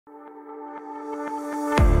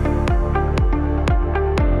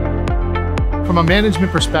From a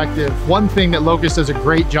management perspective, one thing that Locus does a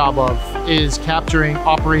great job of is capturing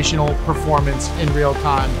operational performance in real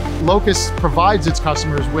time. Locus provides its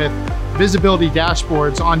customers with visibility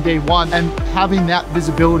dashboards on day one, and having that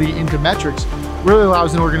visibility into metrics really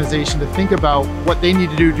allows an organization to think about what they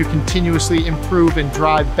need to do to continuously improve and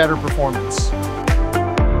drive better performance.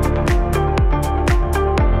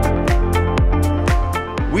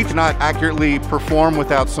 We cannot accurately perform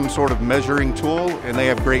without some sort of measuring tool, and they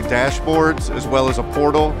have great dashboards as well as a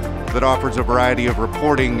portal that offers a variety of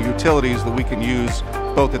reporting utilities that we can use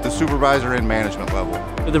both at the supervisor and management level.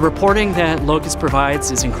 The reporting that Locus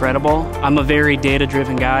provides is incredible. I'm a very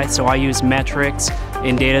data-driven guy, so I use metrics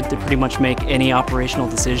and data to pretty much make any operational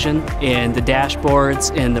decision. And the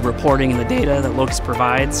dashboards and the reporting and the data that Locus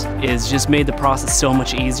provides is just made the process so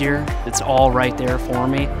much easier. It's all right there for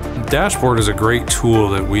me. The dashboard is a great tool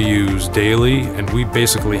that we use daily, and we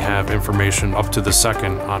basically have information up to the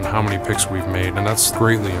second on how many picks we've made, and that's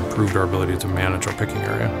greatly improved our ability to manage our picking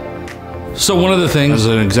area. So one of the things as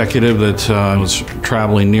an executive that was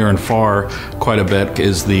traveling near and far quite a bit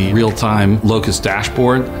is the real-time Locus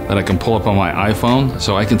dashboard that I can pull up on my iPhone,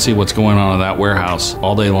 so I can see what's going on in that warehouse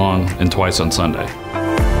all day long and twice on Sunday.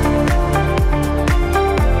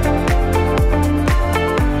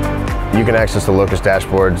 You can access the Locus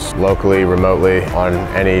dashboards locally, remotely, on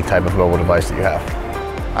any type of mobile device that you have.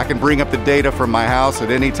 I can bring up the data from my house at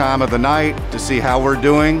any time of the night to see how we're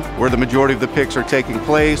doing, where the majority of the picks are taking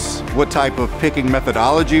place, what type of picking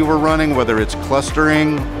methodology we're running, whether it's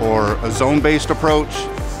clustering or a zone-based approach.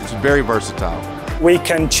 It's very versatile. We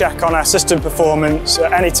can check on our system performance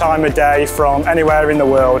at any time of day from anywhere in the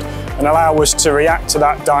world and allow us to react to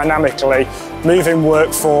that dynamically, moving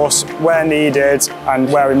workforce where needed and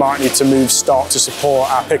where we might need to move stock to support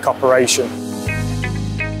our pick operation.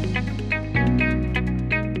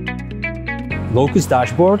 Locus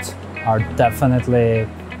dashboards are definitely a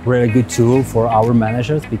really good tool for our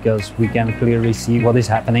managers because we can clearly see what is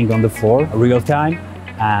happening on the floor real time,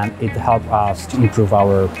 and it helps us to improve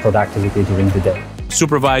our productivity during the day.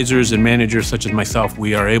 Supervisors and managers such as myself,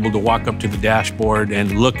 we are able to walk up to the dashboard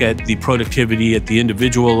and look at the productivity at the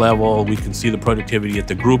individual level. We can see the productivity at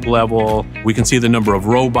the group level. We can see the number of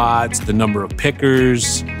robots, the number of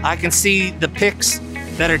pickers. I can see the picks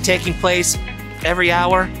that are taking place every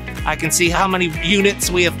hour. I can see how many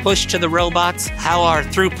units we have pushed to the robots, how our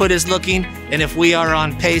throughput is looking, and if we are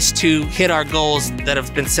on pace to hit our goals that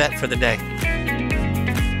have been set for the day.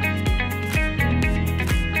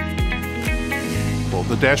 Well,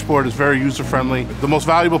 the dashboard is very user-friendly. The most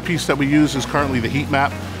valuable piece that we use is currently the heat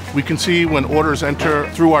map. We can see when orders enter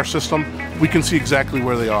through our system, we can see exactly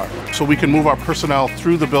where they are. So we can move our personnel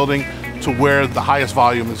through the building to where the highest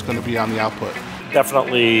volume is going to be on the output.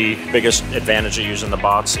 Definitely biggest advantage of using the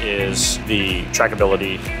bots is the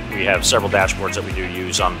trackability. We have several dashboards that we do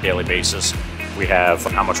use on a daily basis. We have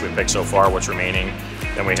how much we picked so far, what's remaining.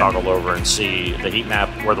 Then we toggle over and see the heat map,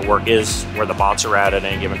 where the work is, where the bots are at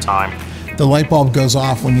any given time. The light bulb goes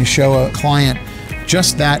off when you show a client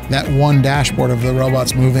just that one dashboard of the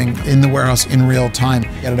robots moving in the warehouse in real time.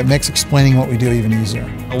 And it makes explaining what we do even easier.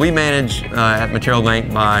 We manage at Material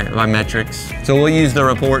Bank by metrics. So we'll use the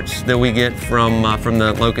reports that we get from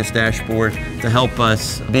the Locus dashboard to help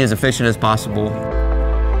us be as efficient as possible.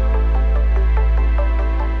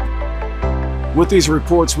 With these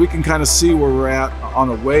reports, we can kind of see where we're at on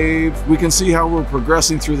a wave. We can see how we're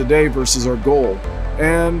progressing through the day versus our goal.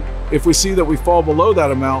 And if we see that we fall below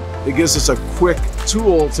that amount, it gives us a quick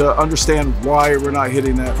tool to understand why we're not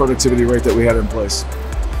hitting that productivity rate that we had in place.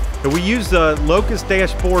 We use the Locus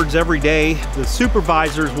dashboards every day. The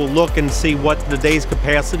supervisors will look and see what the day's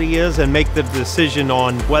capacity is and make the decision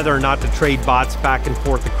on whether or not to trade bots back and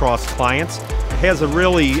forth across clients. It has a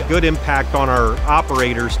really good impact on our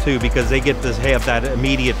operators too, because they get to have that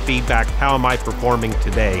immediate feedback. How am I performing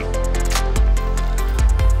today?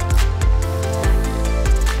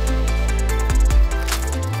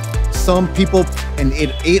 Some people in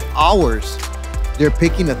 8 hours, they're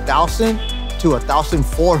picking 1,000 to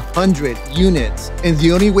 1,400 units. And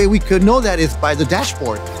the only way we could know that is by the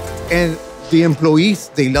dashboard. And the employees,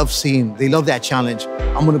 they love that challenge.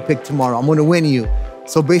 I'm gonna pick tomorrow, I'm gonna win you.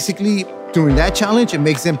 So basically, during that challenge, it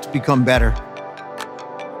makes them to become better.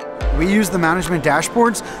 We use the management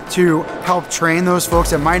dashboards to help train those folks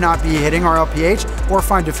that might not be hitting our LPH or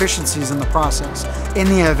find deficiencies in the process. In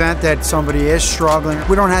the event that somebody is struggling,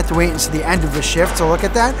 we don't have to wait until the end of the shift to look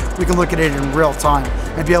at that. We can look at it in real time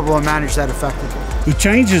and be able to manage that effectively. The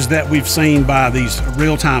changes that we've seen by these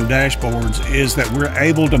real-time dashboards is that we're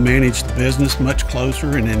able to manage the business much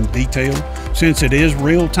closer and in detail. Since it is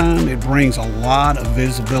real-time, it brings a lot of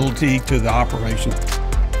visibility to the operation.